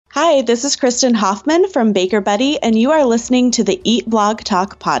Hi, this is Kristin Hoffman from Baker Betty, and you are listening to the Eat Blog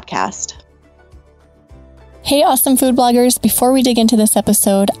Talk podcast. Hey, awesome food bloggers. Before we dig into this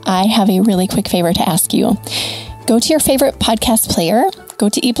episode, I have a really quick favor to ask you. Go to your favorite podcast player, go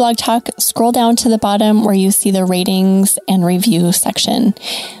to Eat Blog Talk, scroll down to the bottom where you see the ratings and review section.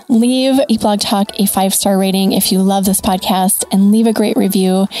 Leave Eat Blog Talk a 5-star rating if you love this podcast and leave a great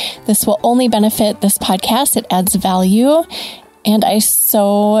review. This will only benefit this podcast. It adds value. And I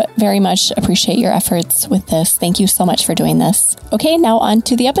so very much appreciate your efforts with this. Thank you so much for doing this. Okay, now on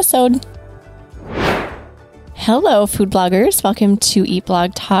to the episode. Hello, food bloggers. Welcome to Eat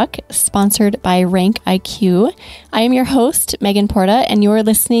Blog Talk, sponsored by Rank IQ. I am your host, Megan Porta, and you are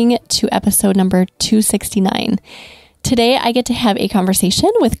listening to episode number 269. Today, I get to have a conversation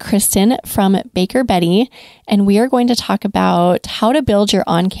with Kristin from Baker Betty, and we are going to talk about how to build your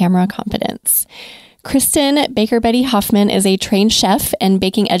on-camera confidence. Kristin Baker Betty Hoffman is a trained chef and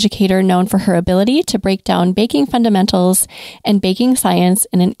baking educator known for her ability to break down baking fundamentals and baking science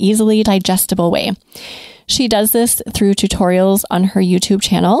in an easily digestible way. She does this through tutorials on her YouTube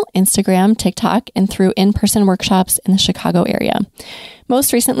channel, Instagram, TikTok, and through in-person workshops in the Chicago area.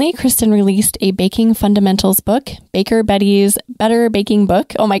 Most recently, Kristin released a baking fundamentals book, Baker Betty's Better Baking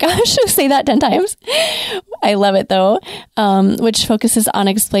Book. Oh my gosh, say that 10 times. I love it though, which focuses on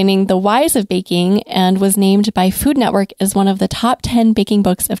explaining the whys of baking and was named by Food Network as one of the top 10 baking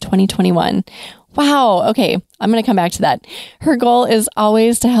books of 2021. Wow. Okay. I'm going to come back to that. Her goal is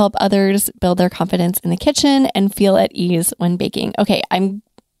always to help others build their confidence in the kitchen and feel at ease when baking. Okay. I'm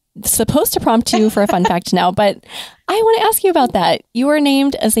supposed to prompt you for a fun fact now, but I want to ask you about that. You were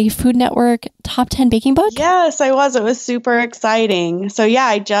named as a Food Network top 10 baking book? Yes, I was. It was super exciting. So yeah,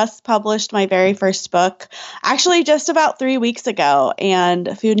 I just published my very first book, actually just about 3 weeks ago,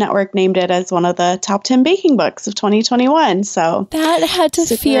 and Food Network named it as one of the top 10 baking books of 2021. So that had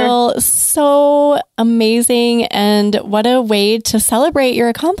to feel so amazing, and what a way to celebrate your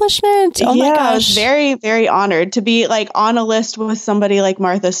accomplishment. Oh my gosh. I was very, very honored to be like on a list with somebody like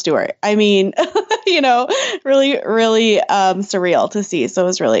Martha Stewart. I mean, really surreal to see. So it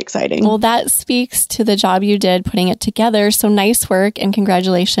was really exciting. Well, that speaks to the job you did putting it together. So nice work and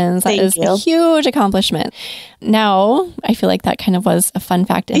congratulations. That is a huge accomplishment. Now, I feel like that kind of was a fun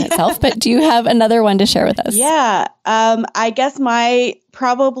fact in itself, but do you have another one to share with us? Yeah. I guess my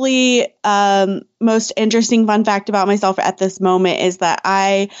probably most interesting fun fact about myself at this moment is that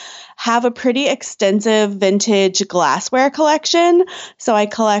I have a pretty extensive vintage glassware collection. So I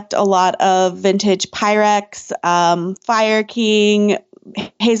collect a lot of vintage Pyrex, Fire King,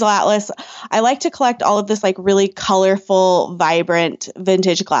 Hazel Atlas. I like to collect all of this like really colorful, vibrant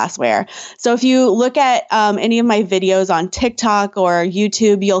vintage glassware. So if you look at any of my videos on TikTok or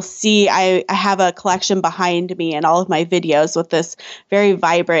YouTube, you'll see I have a collection behind me in all of my videos with this very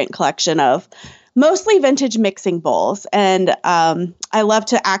vibrant collection of mostly vintage mixing bowls. And I love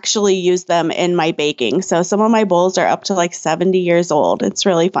to actually use them in my baking. So some of my bowls are up to like 70 years old. It's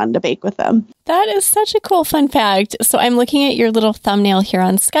really fun to bake with them. That is such a cool fun fact. So I'm looking at your little thumbnail here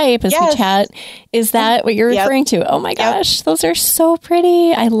on Skype as we chat. Is that what you're referring to? Oh my gosh, those are so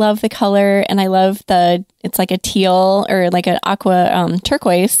pretty. I love the color, and I love it's like a teal or like an aqua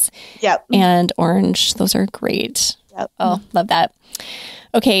turquoise and orange. Those are great. Oh, love that.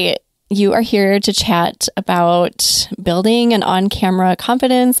 Okay. You are here to chat about building an on-camera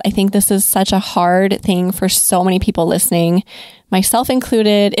confidence. I think this is such a hard thing for so many people listening, myself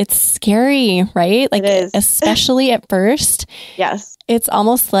included. It's scary, right? Like, it is. Especially at first. Yes. It's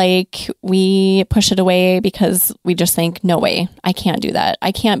almost like we push it away because we just think, no way, I can't do that.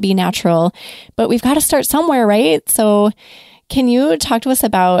 I can't be natural. But we've got to start somewhere, right? So can you talk to us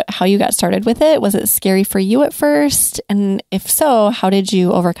about how you got started with it? Was it scary for you at first? And if so, how did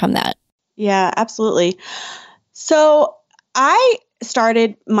you overcome that? Yeah, absolutely. So I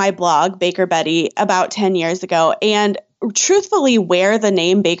started my blog, Baker Betty, about 10 years ago. And truthfully, where the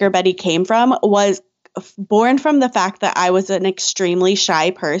name Baker Betty came from was born from the fact that I was an extremely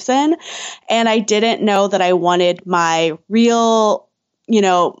shy person. And I didn't know that I wanted my real,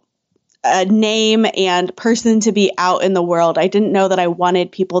 name and person to be out in the world. I didn't know that I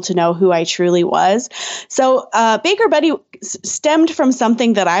wanted people to know who I truly was. So Baker Betty stemmed from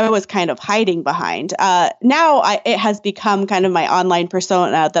something that I was kind of hiding behind. It has become kind of my online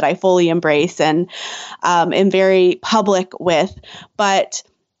persona that I fully embrace and am very public with. But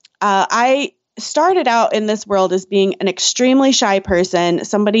I started out in this world as being an extremely shy person,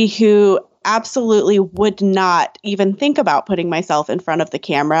 somebody who absolutely would not even think about putting myself in front of the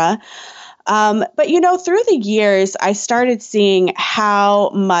camera. But, through the years, I started seeing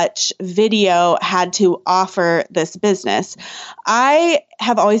how much video had to offer this business. I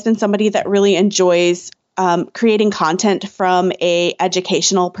have always been somebody that really enjoys creating content from a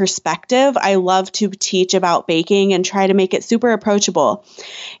educational perspective. I love to teach about baking and try to make it super approachable.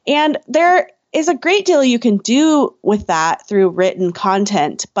 And there is a great deal you can do with that through written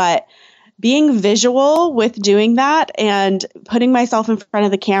content, but being visual with doing that and putting myself in front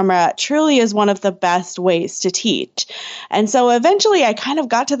of the camera truly is one of the best ways to teach. And so eventually I kind of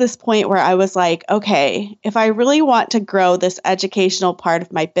got to this point where I was like, okay, if I really want to grow this educational part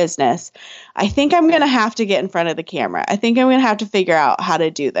of my business, I think I'm going to have to get in front of the camera. I think I'm going to have to figure out how to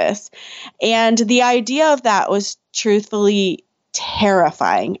do this. And the idea of that was truthfully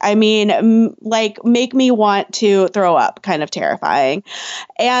terrifying. I mean, make me want to throw up kind of terrifying.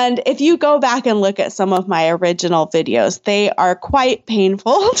 And if you go back and look at some of my original videos, they are quite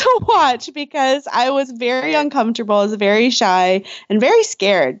painful to watch because I was very uncomfortable, I was very shy and very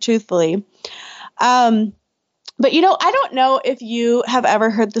scared, truthfully. But I don't know if you have ever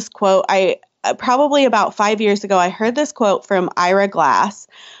heard this quote. Probably about 5 years ago, I heard this quote from Ira Glass,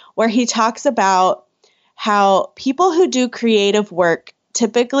 where he talks about how people who do creative work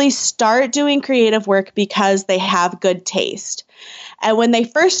typically start doing creative work because they have good taste. And when they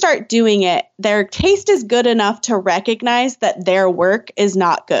first start doing it, their taste is good enough to recognize that their work is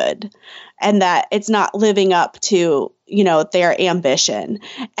not good and that it's not living up to, their ambition.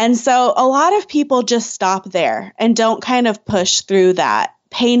 And so a lot of people just stop there and don't kind of push through that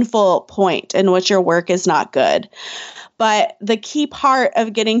painful point in which your work is not good. But the key part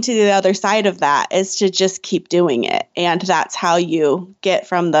of getting to the other side of that is to just keep doing it. And that's how you get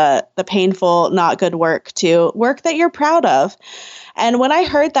from the painful, not good work to work that you're proud of. And when I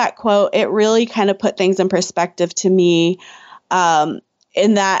heard that quote, it really kind of put things in perspective to me,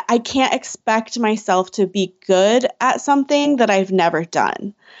 in that I can't expect myself to be good at something that I've never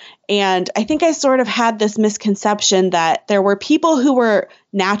done. And I think I sort of had this misconception that there were people who were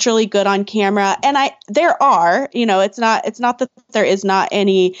naturally good on camera. And there are, it's not that there is not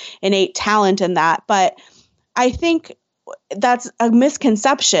any innate talent in that, but I think that's a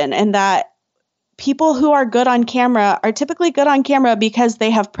misconception, and that people who are good on camera are typically good on camera because they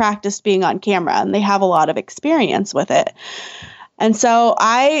have practiced being on camera and they have a lot of experience with it. And so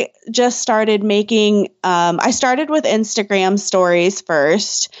I just started I started with Instagram stories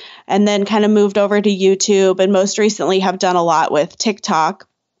first, and then kind of moved over to YouTube, and most recently have done a lot with TikTok.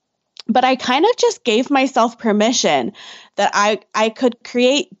 But I kind of just gave myself permission that I could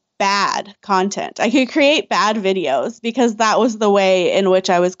create bad content. I could create bad videos because that was the way in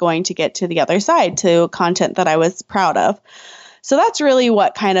which I was going to get to the other side, to content that I was proud of. So that's really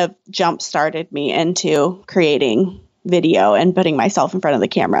what kind of jump started me into creating video and putting myself in front of the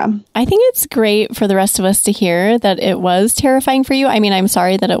camera. I think it's great for the rest of us to hear that it was terrifying for you. I mean, I'm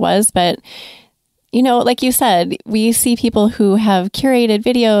sorry that it was, but like you said, we see people who have curated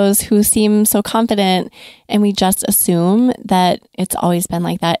videos who seem so confident, and we just assume that it's always been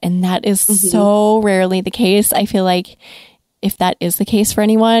like that. And that is so rarely the case. I feel like if that is the case for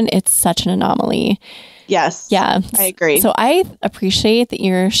anyone, it's such an anomaly. Yes. Yeah. I agree. So I appreciate that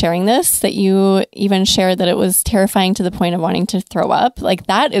you're sharing this, that you even shared that it was terrifying to the point of wanting to throw up. Like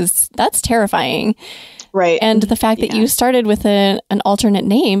that's terrifying. Right. And the fact that you started with an alternate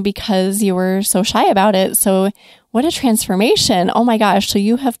name because you were so shy about it. So what a transformation. Oh my gosh. So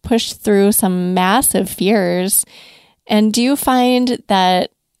you have pushed through some massive fears. And do you find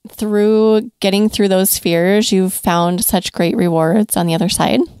that through getting through those fears, you've found such great rewards on the other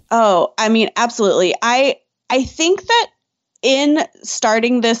side? Oh, I mean, absolutely. I think that in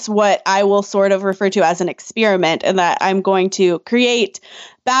starting this, what I will sort of refer to as an experiment, and that I'm going to create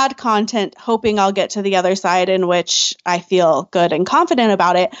bad content, hoping I'll get to the other side in which I feel good and confident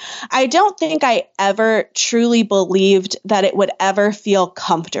about it. I don't think I ever truly believed that it would ever feel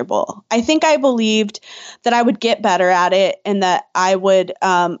comfortable. I think I believed that I would get better at it and that I would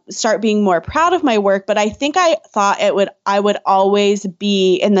start being more proud of my work. But I think I thought I would always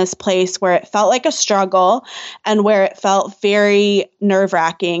be in this place where it felt like a struggle and where it felt very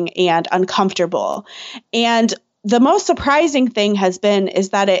nerve-wracking and uncomfortable. And the most surprising thing is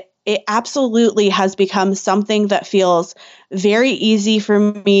that it absolutely has become something that feels very easy for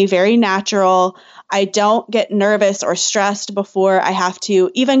me, very natural. I don't get nervous or stressed before I have to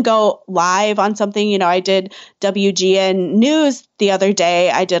even go live on something. I did WGN News the other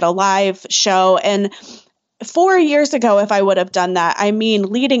day. I did a live show, and 4 years ago, if I would have done that, I mean,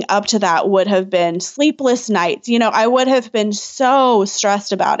 leading up to that would have been sleepless nights. I would have been so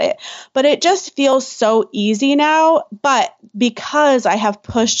stressed about it, but it just feels so easy now. But because I have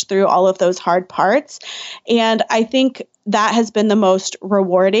pushed through all of those hard parts, and I think that has been the most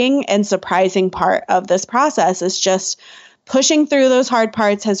rewarding and surprising part of this process, is just pushing through those hard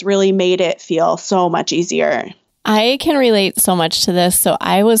parts has really made it feel so much easier. I can relate so much to this. So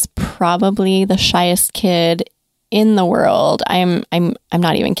I was probably the shyest kid in the world. I'm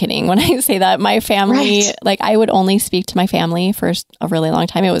not even kidding when I say that. My family, like, I would only speak to my family for a really long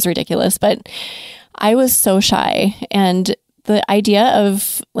time. It was ridiculous, but I was so shy. And the idea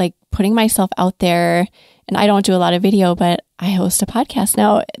of like putting myself out there, and I don't do a lot of video, but I host a podcast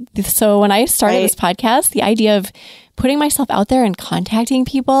now. So when I started this podcast, the idea of putting myself out there and contacting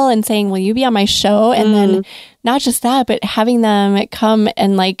people and saying, will you be on my show? And then not just that, but having them come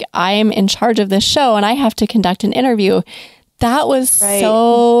and like, I'm in charge of this show and I have to conduct an interview. That was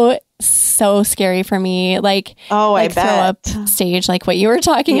so scary for me. Like, I bet. Throw up stage, like what you were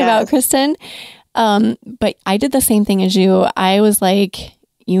talking about, Kristin. But I did the same thing as you. I was like,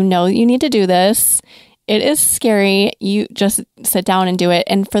 you need to do this. It is scary. You just sit down and do it.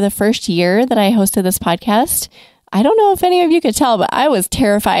 And for the first year that I hosted this podcast, I don't know if any of you could tell, but I was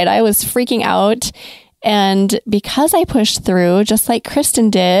terrified. I was freaking out. And because I pushed through, just like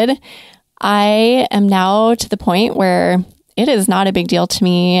Kristin did, I am now to the point where it is not a big deal to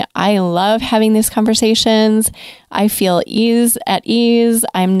me. I love having these conversations. I feel at ease.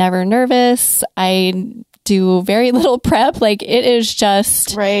 I'm never nervous. I do very little prep. Like, it is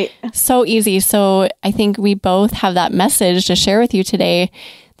just so easy. So I think we both have that message to share with you today,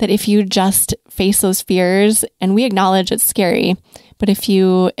 that if you just face those fears, and we acknowledge it's scary, but if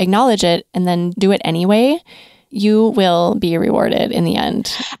you acknowledge it and then do it anyway, you will be rewarded in the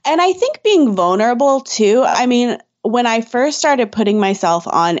end. And I think being vulnerable too, I mean, when I first started putting myself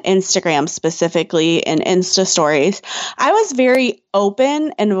on Instagram specifically in Insta stories, I was very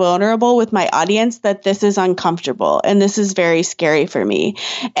open and vulnerable with my audience that this is uncomfortable and this is very scary for me.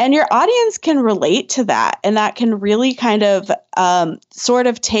 And your audience can relate to that. And that can really kind of sort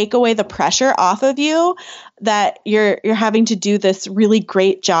of take away the pressure off of you that you're having to do this really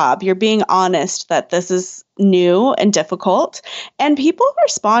great job. You're being honest that this is new and difficult, and people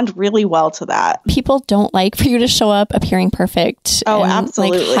respond really well to that. People don't like for you to show up appearing perfect. Oh, and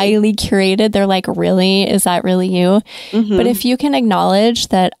absolutely. Like highly curated. They're like, really? Is that really you? Mm-hmm. But if you can acknowledge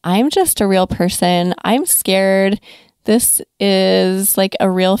that I'm just a real person, I'm scared, this is like a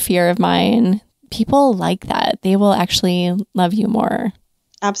real fear of mine, people like that. They will actually love you more.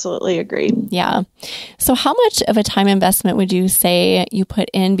 Absolutely agree. Yeah. So how much of a time investment would you say you put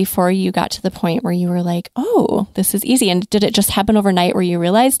in before you got to the point where you were like, oh, this is easy? And did it just happen overnight where you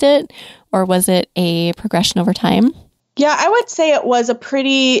realized it? Or was it a progression over time? Yeah, I would say it was a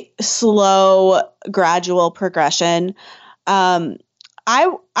pretty slow, gradual progression. I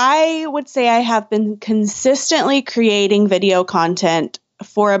would say I have been consistently creating video content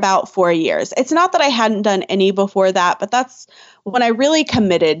for about 4 years. It's not that I hadn't done any before that, but that's when I really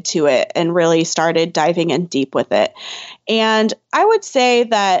committed to it and really started diving in deep with it. And I would say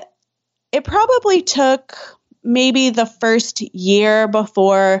that it probably took maybe the first year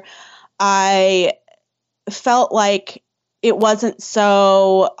before I felt like it wasn't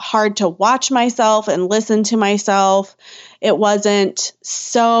so hard to watch myself and listen to myself. It wasn't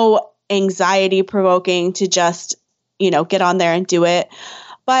so anxiety provoking to just, get on there and do it.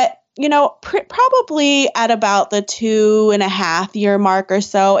 But, probably at about the 2.5-year mark or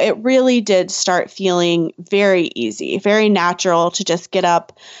so, it really did start feeling very easy, very natural to just get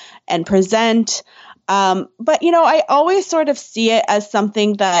up and present. But, I always sort of see it as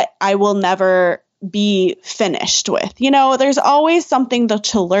something that I will never be finished with. There's always something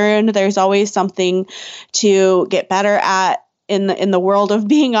to learn. There's always something to get better at in the world of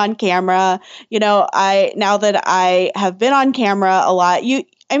being on camera. Now that I have been on camera a lot, you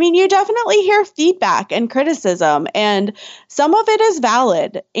definitely hear feedback and criticism, and some of it is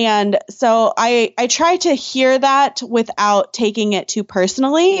valid. And so I try to hear that without taking it too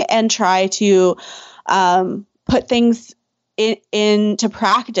personally, and try to put things into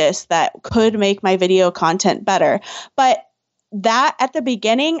practice that could make my video content better. But that at the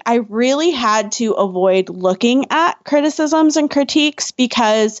beginning, I really had to avoid looking at criticisms and critiques,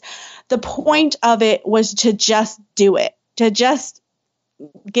 because the point of it was to just do it, to just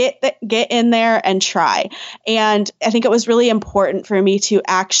get in there and try. And I think it was really important for me to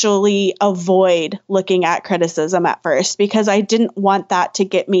actually avoid looking at criticism at first, because I didn't want that to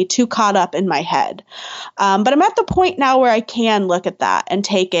get me too caught up in my head. But I'm at the point now where I can look at that and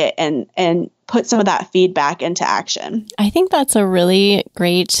take it and put some of that feedback into action. I think that's a really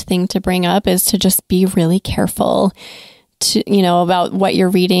great thing to bring up, is to just be really careful to, about what you're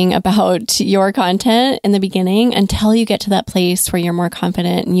reading about your content in the beginning until you get to that place where you're more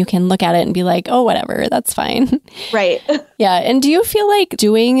confident and you can look at it and be like, oh, whatever, that's fine. Right. Yeah. And do you feel like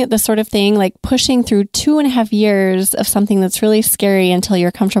doing the sort of thing, like pushing through 2.5 years of something that's really scary until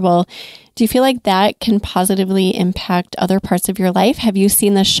you're comfortable, do you feel like that can positively impact other parts of your life? Have you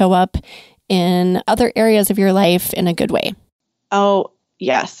seen this show up in other areas of your life in a good way? Oh,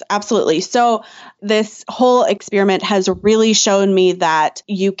 yes, absolutely. So this whole experiment has really shown me that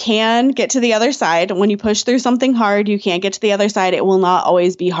you can get to the other side. When you push through something hard, you can't get to the other side. It will not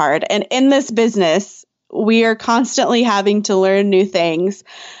always be hard. And in this business, we are constantly having to learn new things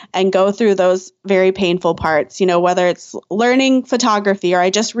and go through those very painful parts, whether it's learning photography, or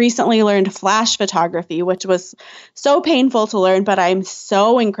I just recently learned flash photography, which was so painful to learn, but I'm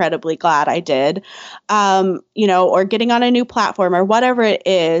so incredibly glad I did, or getting on a new platform or whatever it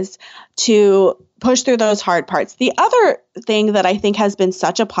is to push through those hard parts. The other thing that I think has been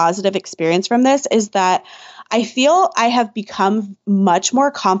such a positive experience from this is that I feel I have become much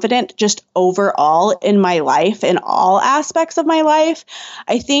more confident just overall in my life, in all aspects of my life.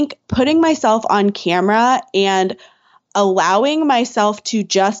 I think putting myself on camera and allowing myself to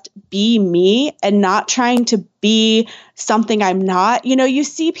just be me and not trying to be something I'm not. You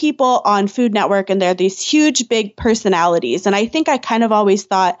see people on Food Network and they're these huge, big personalities. And I think I kind of always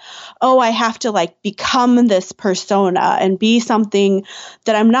thought, oh, I have to become this persona and be something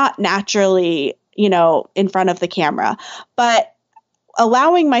that I'm not naturally in front of the camera. But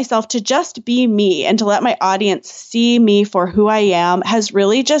allowing myself to just be me and to let my audience see me for who I am has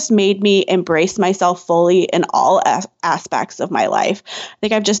really just made me embrace myself fully in all aspects of my life. I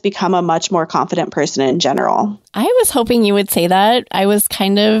think I've just become a much more confident person in general. I was hoping you would say that. I was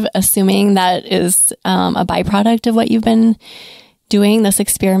kind of assuming that is a byproduct of what you've been doing, this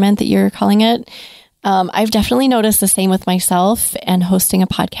experiment that you're calling it. I've definitely noticed the same with myself and hosting a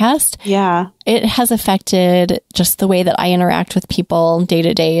podcast. Yeah. It has affected just the way that I interact with people day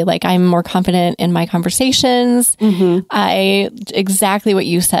to day. Like, I'm more confident in my conversations. Exactly what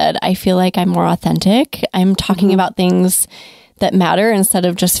you said. I feel like I'm more authentic. I'm talking about things that matter instead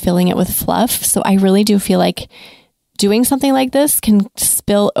of just filling it with fluff. So I really do feel like doing something like this can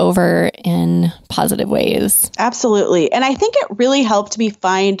spill over in positive ways. Absolutely. And I think it really helped me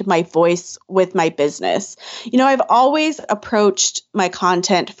find my voice with my business. I've always approached my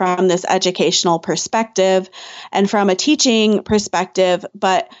content from this educational perspective and from a teaching perspective,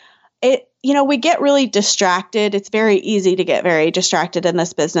 but we get really distracted. It's very easy to get very distracted in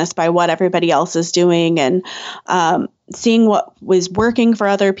this business by what everybody else is doing and seeing what was working for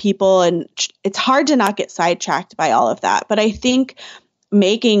other people. And it's hard to not get sidetracked by all of that. But I think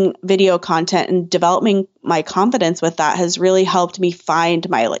making video content and developing my confidence with that has really helped me find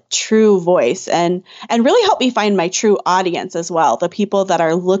my true voice and really helped me find my true audience as well, the people that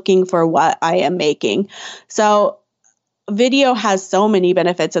are looking for what I am making. So video has so many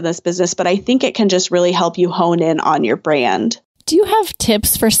benefits in this business, but I think it can just really help you hone in on your brand. Do you have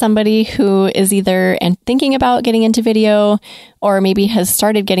tips for somebody who is either thinking about getting into video or maybe has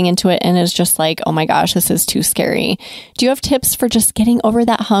started getting into it and is just like, oh my gosh, this is too scary? Do you have tips for just getting over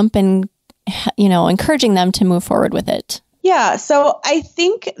that hump and, encouraging them to move forward with it? Yeah. So I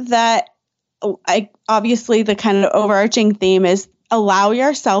think that obviously the kind of overarching theme is allow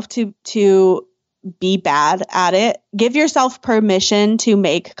yourself to be bad at it. Give yourself permission to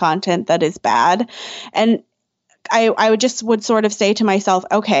make content that is bad. And I would sort of say to myself,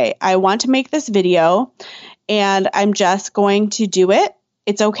 okay, I want to make this video and I'm just going to do it.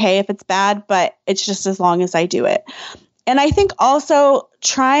 It's okay if it's bad, but it's just as long as I do it. And I think also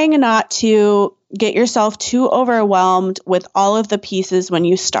trying not to get yourself too overwhelmed with all of the pieces when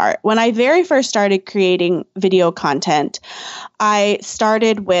you start. When I very first started creating video content, I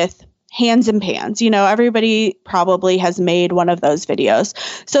started with hands and pans. Everybody probably has made one of those videos.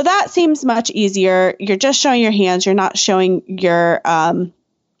 So that seems much easier. You're just showing your hands. You're not showing your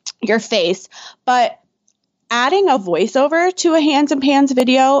face. But adding a voiceover to a hands and pans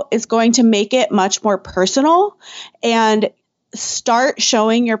video is going to make it much more personal and start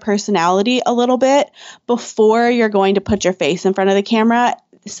showing your personality a little bit before you're going to put your face in front of the camera.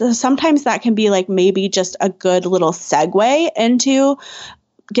 So sometimes that can be maybe just a good little segue into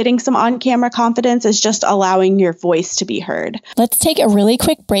getting some on-camera confidence, is just allowing your voice to be heard. Let's take a really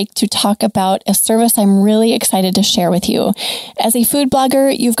quick break to talk about a service I'm really excited to share with you. As a food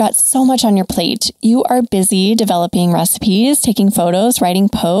blogger, you've got so much on your plate. You are busy developing recipes, taking photos, writing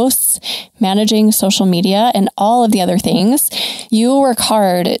posts, managing social media, and all of the other things. You work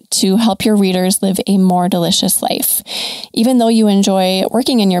hard to help your readers live a more delicious life. Even though you enjoy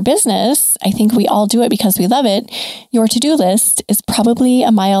working in your business, I think we all do it because we love it, your to-do list is probably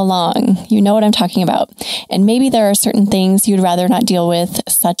a mile long. You know what I'm talking about. And maybe there are certain things you'd rather not deal with,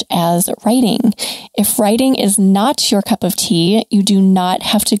 such as writing. If writing is not your cup of tea, you do not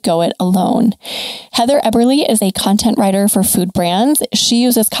have to go it alone. Heather Eberly is a content writer for food brands. She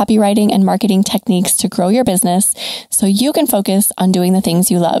uses copywriting and marketing techniques to grow your business so you can focus on doing the things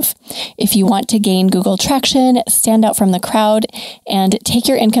you love. If you want to gain Google traction, stand out from the crowd, and take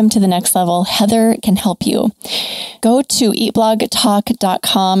your income to the next level, Heather can help you. Go to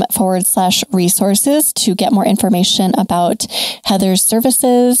eatblogtalk.com/resources to get more information about Heather's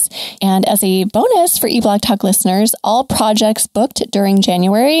services. And as a bonus for eBlog Talk listeners, all projects booked during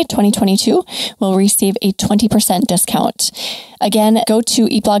January 2022 will receive a 20% discount. Again, go to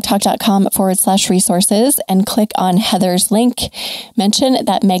eatblogtalk.com/resources and click on Heather's link. Mention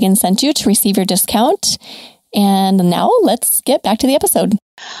that Megan sent you to receive your discount. And now let's get back to the episode.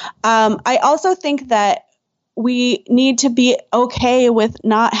 I also think that we need to be okay with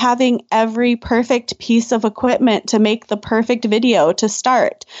not having every perfect piece of equipment to make the perfect video to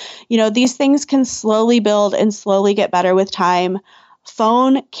start. You know, these things can slowly build and slowly get better with time.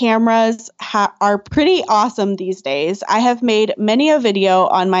 Phone cameras are pretty awesome these days. I have made many a video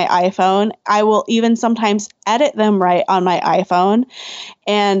on my iPhone. I will even sometimes edit them right on my iPhone.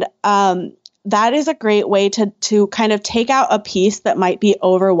 And that is a great way to kind of take out a piece that might be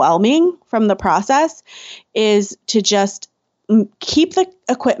overwhelming from the process, is to just keep the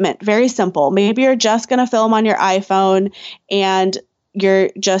equipment very simple. Maybe you're just going to film on your iPhone and you're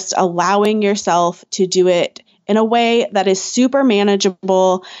just allowing yourself to do it in a way that is super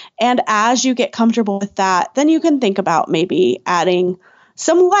manageable. And as you get comfortable with that, then you can think about maybe adding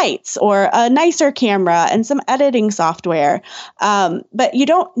some lights or a nicer camera and some editing software. But you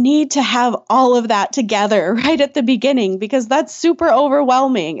don't need to have all of that together right at the beginning, because that's super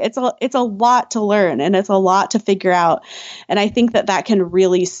overwhelming. It's a lot to learn and it's a lot to figure out. And I think that can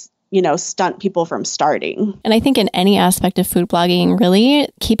really, stunt people from starting. And I think in any aspect of food blogging, really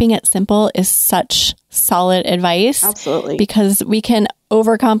keeping it simple is such solid advice. Absolutely. Because we can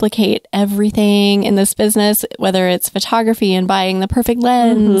overcomplicate everything in this business, whether it's photography and buying the perfect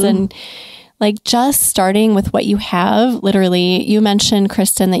lens and like just starting with what you have. Literally, you mentioned,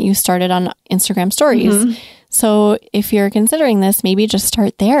 Kristin, that you started on Instagram stories. So if you're considering this, maybe just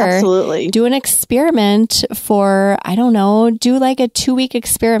start there. Absolutely. Do an experiment for, do like a 2-week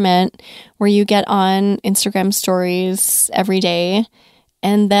experiment where you get on Instagram stories every day.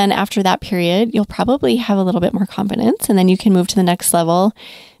 And then after that period, you'll probably have a little bit more confidence, and then you can move to the next level.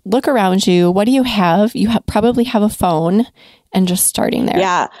 Look around you. What do you have? You probably have a phone, and just starting there.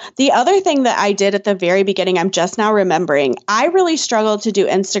 Yeah. The other thing that I did at the very beginning, I'm just now remembering, I really struggled to do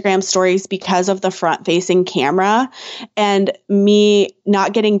Instagram stories because of the front-facing camera and me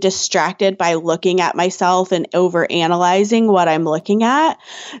not getting distracted by looking at myself and over-analyzing what I'm looking at.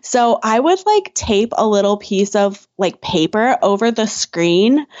 So I would tape a little piece of paper over the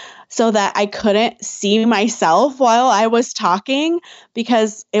screen so that I couldn't see myself while I was talking,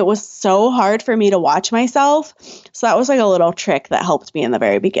 because it was so hard for me to watch myself. So that was a little trick that helped me in the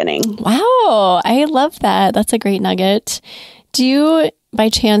very beginning. Wow. I love that. That's a great nugget. Do you by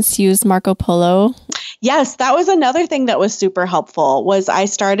chance use Marco Polo? Yes, that was another thing that was super helpful. Was I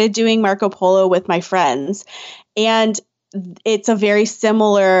started doing Marco Polo with my friends, and it's a very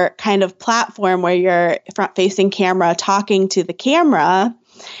similar kind of platform where you're front-facing camera talking to the camera.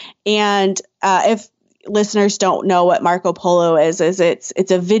 And if listeners don't know what Marco Polo is it's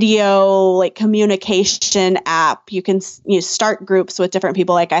a video communication app. You can start groups with different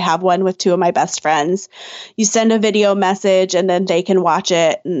people. I have one with 2 of my best friends. You send a video message and then they can watch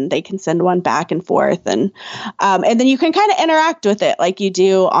it and they can send one back and forth. And then you can kind of interact with it like you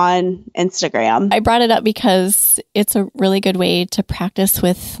do on Instagram. I brought it up because it's a really good way to practice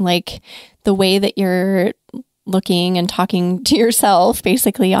with the way that you're looking and talking to yourself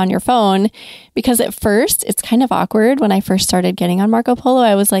basically on your phone, because at first it's kind of awkward. When I first started getting on Marco Polo,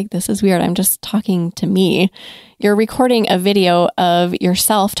 I was like, this is weird. I'm just talking to me. You're recording a video of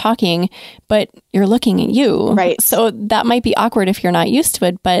yourself talking, but you're looking at you. Right. So that might be awkward if you're not used to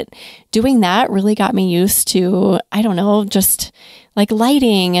it, but doing that really got me used to, just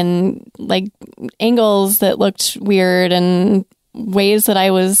lighting and angles that looked weird and ways that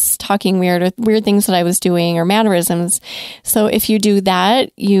I was talking weird, or weird things that I was doing, or mannerisms. So if you do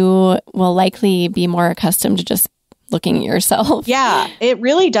that, you will likely be more accustomed to just looking at yourself. Yeah, it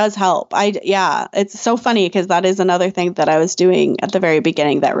really does help. It's so funny because that is another thing that I was doing at the very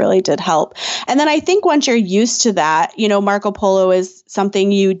beginning that really did help. And then I think once you're used to that, Marco Polo is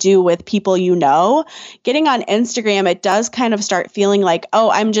something you do with people getting on Instagram, it does kind of start feeling like, oh,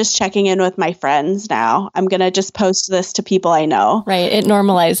 I'm just checking in with my friends now. I'm going to just post this to people I know. Right. It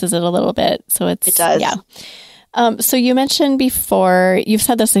normalizes it a little bit. So it does. Yeah. So you mentioned before, you've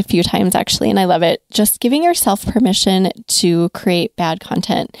said this a few times actually, and I love it, just giving yourself permission to create bad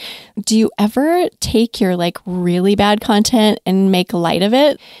content. Do you ever take your really bad content and make light of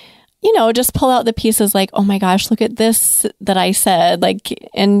it? Just pull out the pieces like, oh my gosh, look at this that I said,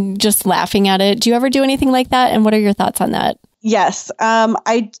 and just laughing at it. Do you ever do anything like that? And what are your thoughts on that? Yes.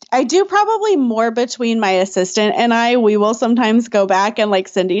 I do probably more between my assistant and I. We will sometimes go back and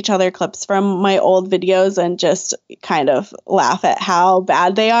send each other clips from my old videos and just kind of laugh at how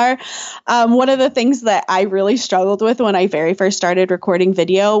bad they are. One of the things that I really struggled with when I very first started recording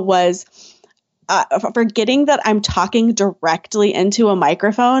video was forgetting that I'm talking directly into a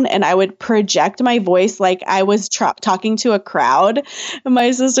microphone, and I would project my voice like I was talking to a crowd. And my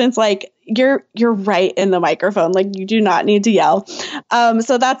assistant's like, you're right in the microphone. You do not need to yell.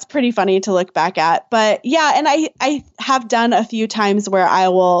 So that's pretty funny to look back at. But yeah, and I have done a few times where I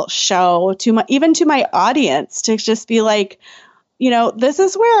will show even to my audience to just be like, this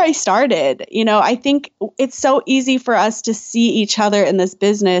is where I started. I think it's so easy for us to see each other in this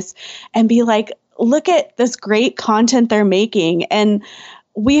business and be like, look at this great content they're making. And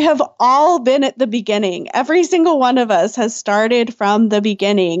we have all been at the beginning. Every single one of us has started from the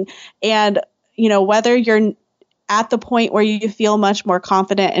beginning. And, whether you're at the point where you feel much more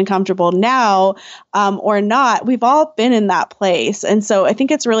confident and comfortable now or not, we've all been in that place. And so I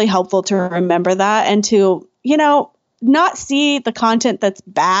think it's really helpful to remember that and to, not see the content that's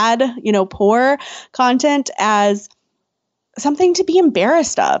bad, poor content as something to be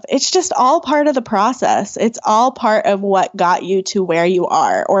embarrassed of. It's just all part of the process. It's all part of what got you to where you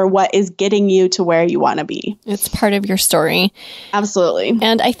are or what is getting you to where you want to be. It's part of your story. Absolutely.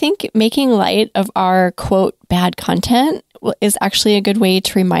 And I think making light of our quote bad content is actually a good way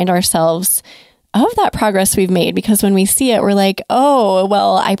to remind ourselves of that progress we've made, because when we see it, we're like, oh,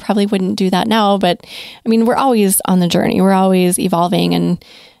 well, I probably wouldn't do that now. But I mean, we're always on the journey. We're always evolving, and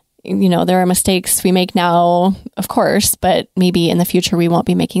there are mistakes we make now, of course, but maybe in the future we won't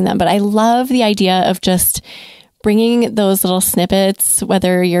be making them. But I love the idea of just bringing those little snippets,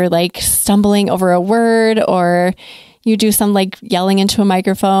 whether you're stumbling over a word or you do some yelling into a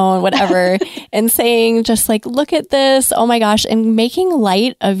microphone, whatever, and saying just look at this, oh my gosh, and making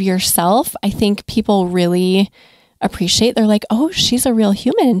light of yourself. I think people really appreciate. They're like, oh, she's a real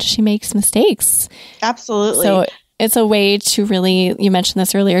human. She makes mistakes. Absolutely. So it's a way to really, you mentioned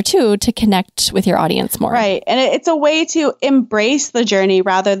this earlier too, to connect with your audience more. Right. And it's a way to embrace the journey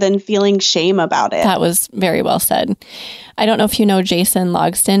rather than feeling shame about it. That was very well said. I don't know if you know Jason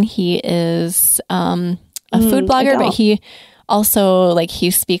Logston. He is a food blogger, but he also he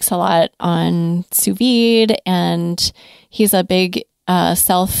speaks a lot on sous vide, and he's a big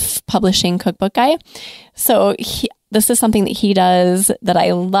self-publishing cookbook guy. So this is something that he does that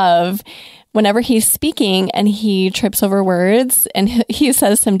I love. Whenever he's speaking and he trips over words and he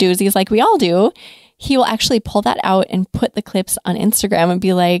says some doozies like we all do, he will actually pull that out and put the clips on Instagram and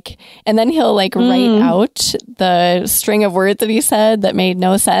be like, and then he'll write out the string of words that he said that made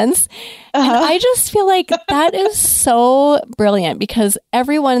no sense. And I just feel like that is so brilliant, because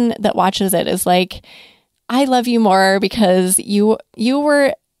everyone that watches it is like, I love you more because you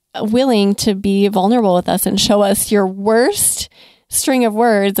were willing to be vulnerable with us and show us your worst string of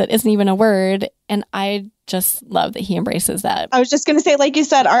words that isn't even a word. And I just love that he embraces that. I was just going to say, like you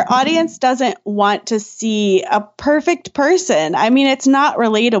said, our audience doesn't want to see a perfect person. I mean, it's not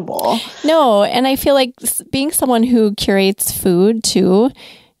relatable. No. And I feel like being someone who curates food too,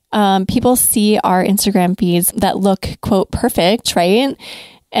 people see our Instagram feeds that look, quote, perfect, right?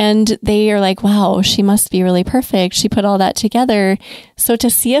 And they are like, wow, she must be really perfect. She put all that together. So to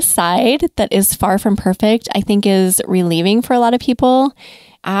see a side that is far from perfect, I think is relieving for a lot of people.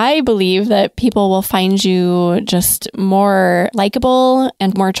 I believe that people will find you just more likable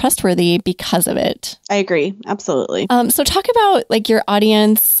and more trustworthy because of it. I agree. Absolutely. So talk about your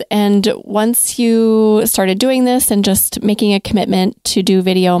audience, and once you started doing this and just making a commitment to do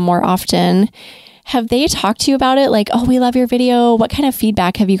video more often, have they talked to you about it? Like, oh, we love your video. What kind of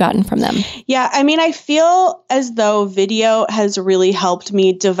feedback have you gotten from them? Yeah, I mean, I feel as though video has really helped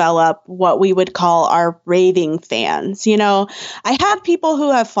me develop what we would call our raving fans. I have people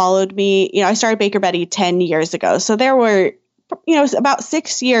who have followed me. I started Baker Betty 10 years ago. So there were, about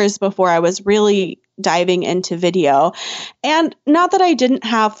 6 years before I was really diving into video. And not that I didn't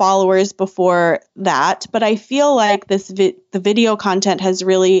have followers before that, but I feel like the video content has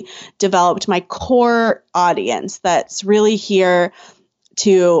really developed my core audience that's really here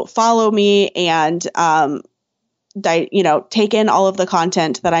to follow me and take in all of the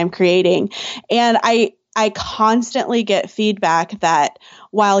content that I'm creating. And I constantly get feedback that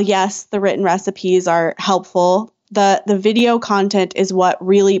while, yes, the written recipes are helpful, the video content is what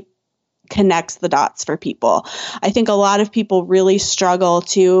really connects the dots for people. I think a lot of people really struggle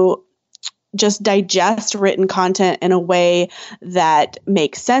to just digest written content in a way that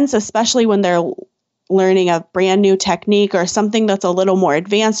makes sense, especially when they're learning a brand new technique or something that's a little more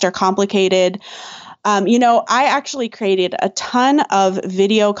advanced or complicated. I actually created a ton of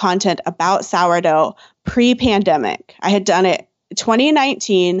video content about sourdough pre-pandemic. I had done it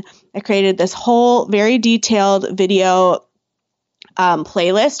 2019. I created this whole very detailed video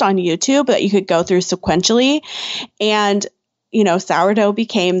playlist on YouTube that you could go through sequentially. And, sourdough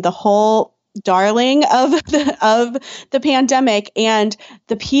became the whole darling of the pandemic. And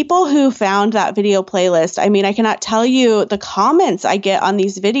the people who found that video playlist, I mean, I cannot tell you the comments I get on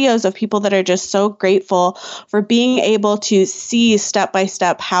these videos of people that are just so grateful for being able to see step by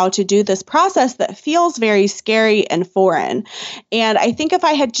step how to do this process that feels very scary and foreign. And I think if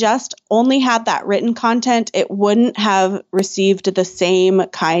I had just only had that written content, it wouldn't have received the same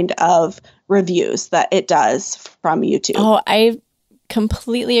kind of reviews that it does from YouTube. Oh, I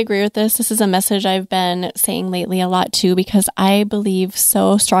completely agree with this. This is a message I've been saying lately a lot too, because I believe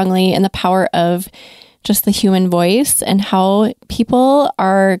so strongly in the power of just the human voice and how people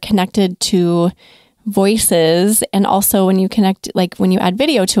are connected to voices. And also when you connect, like when you add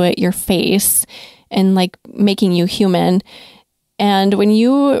video to it, your face and like making you human. And when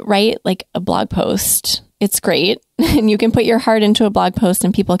you write like a blog post, it's great. And you can put your heart into a blog post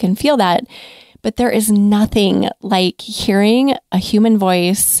and people can feel that. But there is nothing like hearing a human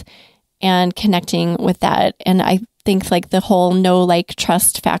voice and connecting with that. And I think like the whole know, like,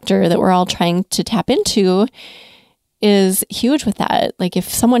 trust factor that we're all trying to tap into is huge with that. Like if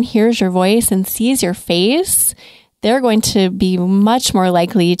someone hears your voice and sees your face, they're going to be much more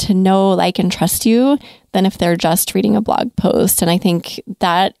likely to know, like, and trust you than if they're just reading a blog post. And I think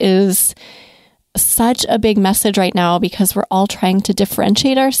that is such a big message right now because we're all trying to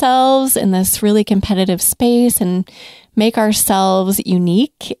differentiate ourselves in this really competitive space and make ourselves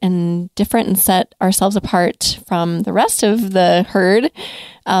unique and different and set ourselves apart from the rest of the herd.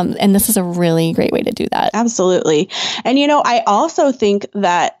 And this is a really great way to do that. Absolutely. And, I also think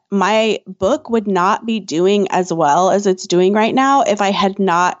that my book would not be doing as well as it's doing right now if I had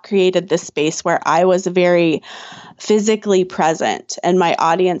not created this space where I was very physically present and my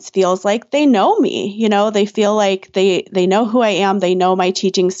audience feels like they know me. They feel like they know who I am. They know my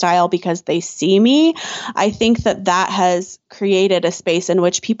teaching style because they see me. I think that has created a space in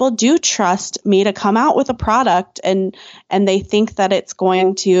which people do trust me to come out with a product and they think that it's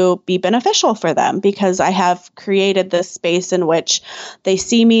going to be beneficial for them because I have created this space in which they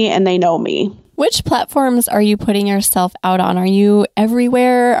see me and they know me. Which platforms are you putting yourself out on? Are you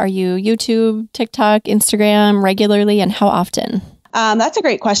everywhere? Are you YouTube, TikTok, Instagram regularly, and how often? That's a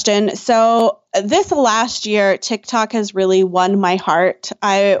great question. So this last year, TikTok has really won my heart.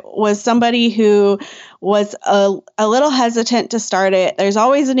 I was somebody who was a little hesitant to start it. There's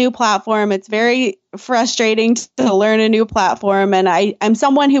always a new platform. It's very frustrating to learn a new platform. And I'm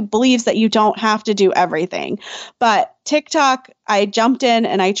someone who believes that you don't have to do everything. But TikTok, I jumped in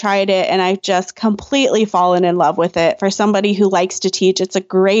and I tried it and I've just completely fallen in love with it. For somebody who likes to teach, it's a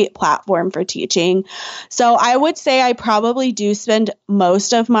great platform for teaching. So I would say I probably do spend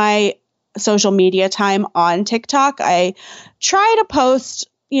most of my social media time on TikTok. I try to post,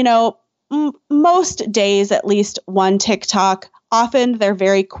 most days at least one TikTok. Often they're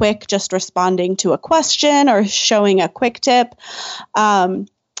very quick, just responding to a question or showing a quick tip.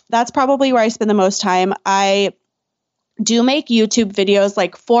 That's probably where I spend the most time. I do make YouTube videos,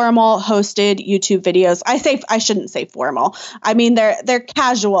 like formal hosted YouTube videos. I shouldn't say formal. I mean, they're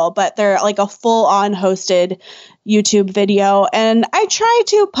casual, but they're like a full on hosted YouTube video. And I try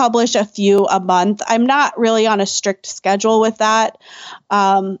to publish a few a month. I'm not really on a strict schedule with that.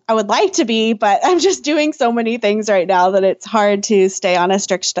 I would like to be, but I'm just doing so many things right now that it's hard to stay on a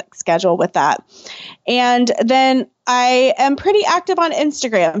strict schedule with that. And then I am pretty active on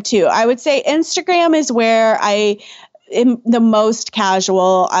Instagram too. I would say Instagram is where I am the most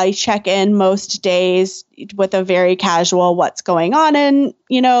casual. I check in most days with a very casual what's going on in,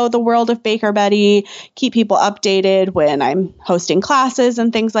 the world of Baker Betty, keep people updated when I'm hosting classes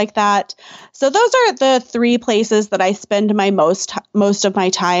and things like that. So those are the three places that I spend my most of my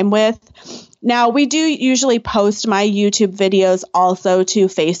time with. Now, we do usually post my YouTube videos also to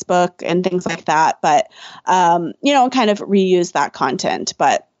Facebook and things like that, but, kind of reuse that content.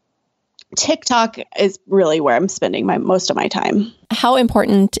 But TikTok is really where I'm spending most of my time. How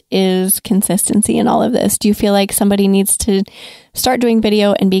important is consistency in all of this? Do you feel like somebody needs to start doing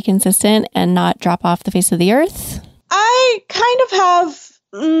video and be consistent and not drop off the face of the earth? I kind of have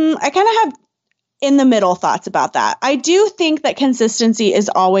in the middle thoughts about that. I do think that consistency is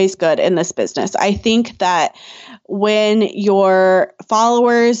always good in this business. I think that when your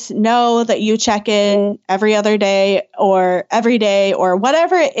followers know that you check in every other day or every day or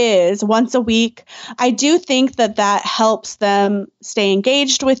whatever it is, once a week, I do think that that helps them stay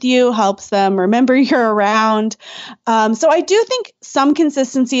engaged with you, helps them remember you're around. So I do think some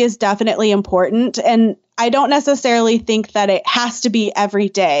consistency is definitely important. And I don't necessarily think that it has to be every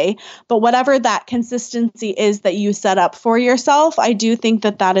day, but whatever that consistency is that you set up for yourself, I do think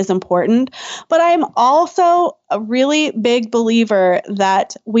that that is important. But I'm also a really big believer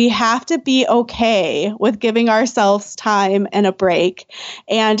that we have to be okay with giving ourselves time and a break.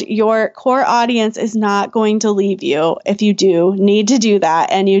 And your core audience is not going to leave you if you do need to do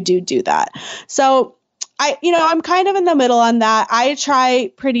that, and you do that. So I'm kind of in the middle on that. I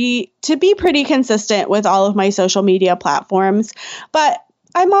try to be pretty consistent with all of my social media platforms, but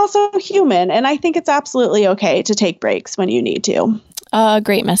I'm also human, and I think it's absolutely okay to take breaks when you need to.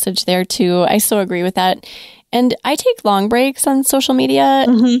 Great message there too. I so agree with that. And I take long breaks on social media,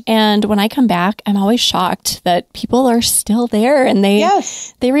 and when I come back, I'm always shocked that people are still there, and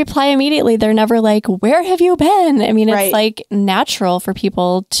they reply immediately. They're never like, "Where have you been?" I mean, it's like natural for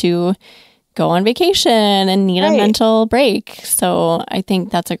people to go on vacation and need a mental break. So I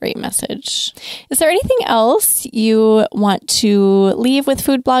think that's a great message. Is there anything else you want to leave with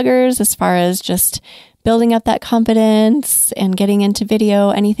food bloggers as far as just building up that confidence and getting into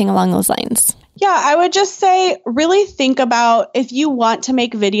video, anything along those lines? Yeah, I would just say really think about, if you want to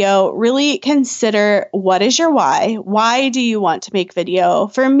make video, really consider, what is your why? Why do you want to make video?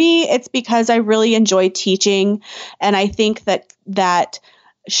 For me, it's because I really enjoy teaching, and I think that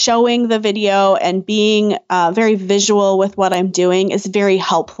showing the video and being very visual with what I'm doing is very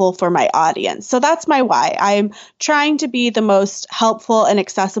helpful for my audience. So that's my why. I'm trying to be the most helpful and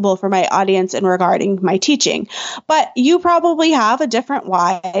accessible for my audience in regarding my teaching. But you probably have a different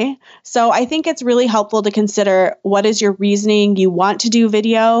why. So I think it's really helpful to consider, what is your reasoning you want to do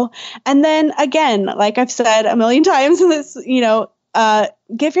video? And then again, like I've said a million times in this,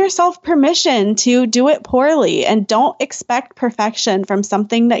 give yourself permission to do it poorly, and don't expect perfection from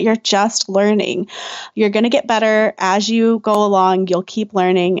something that you're just learning. You're going to get better as you go along. You'll keep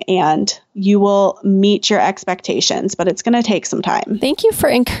learning, and you will meet your expectations, but it's going to take some time. Thank you for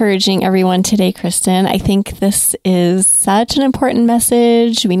encouraging everyone today, Kristin. I think this is such an important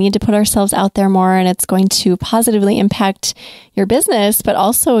message. We need to put ourselves out there more, and it's going to positively impact your business, but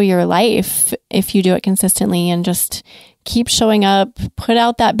also your life if you do it consistently and just keep showing up, put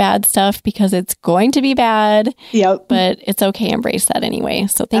out that bad stuff, because it's going to be bad. Yep. But it's okay. Embrace that anyway.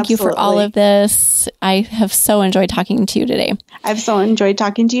 So thank you for all of this. I have so enjoyed talking to you today. I've so enjoyed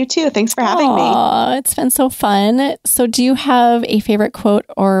talking to you too. Thanks for having me. It's been so fun. So do you have a favorite quote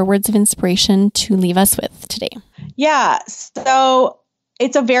or words of inspiration to leave us with today? Yeah. So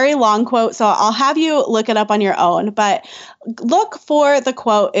it's a very long quote, so I'll have you look it up on your own, but look for the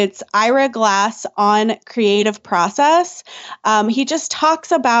quote. It's Ira Glass on creative process. He just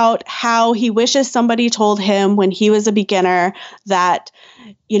talks about how he wishes somebody told him when he was a beginner that,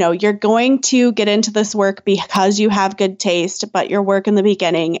 you're going to get into this work because you have good taste, but your work in the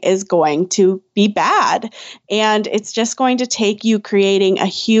beginning is going to be bad. And it's just going to take you creating a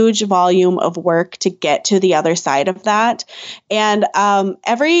huge volume of work to get to the other side of that. And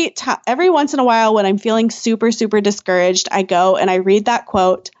every once in a while, when I'm feeling super, super discouraged, I go and I read that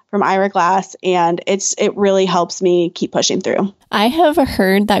quote from Ira Glass, and it really helps me keep pushing through. I have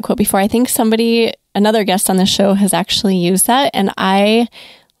heard that quote before. I think another guest on the show has actually used that, and I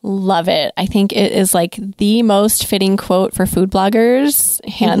love it. I think it is like the most fitting quote for food bloggers,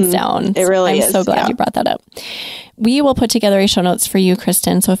 hands down. It really is. I'm so glad you brought that up. We will put together a show notes for you,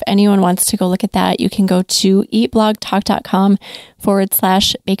 Kristin. So if anyone wants to go look at that, you can go to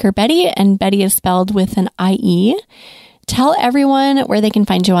eatblogtalk.com/Baker Betty, and Betty is spelled with an IE. Tell everyone where they can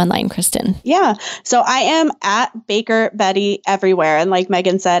find you online, Kristin. Yeah. So I am at Baker Betty everywhere. And like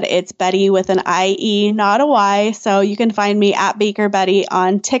Megan said, it's Betty with an IE, not a Y. So you can find me at Baker Betty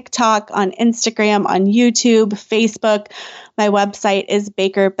on TikTok, on Instagram, on YouTube, Facebook. My website is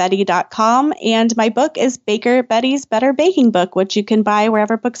bakerbetty.com. And my book is Baker Betty's Better Baking Book, which you can buy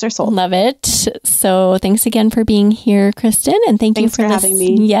wherever books are sold. Love it. So thanks again for being here, Kristin. And thanks you for having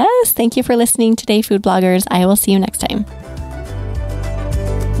me. Yes. Thank you for listening today, food bloggers. I will see you next time.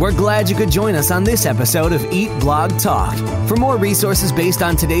 We're glad you could join us on this episode of Eat Blog Talk. For more resources based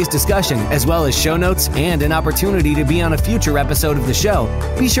on today's discussion, as well as show notes and an opportunity to be on a future episode of the show,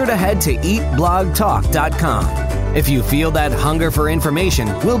 be sure to head to eatblogtalk.com. If you feel that hunger for information,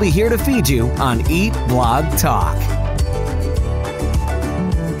 we'll be here to feed you on Eat Blog Talk.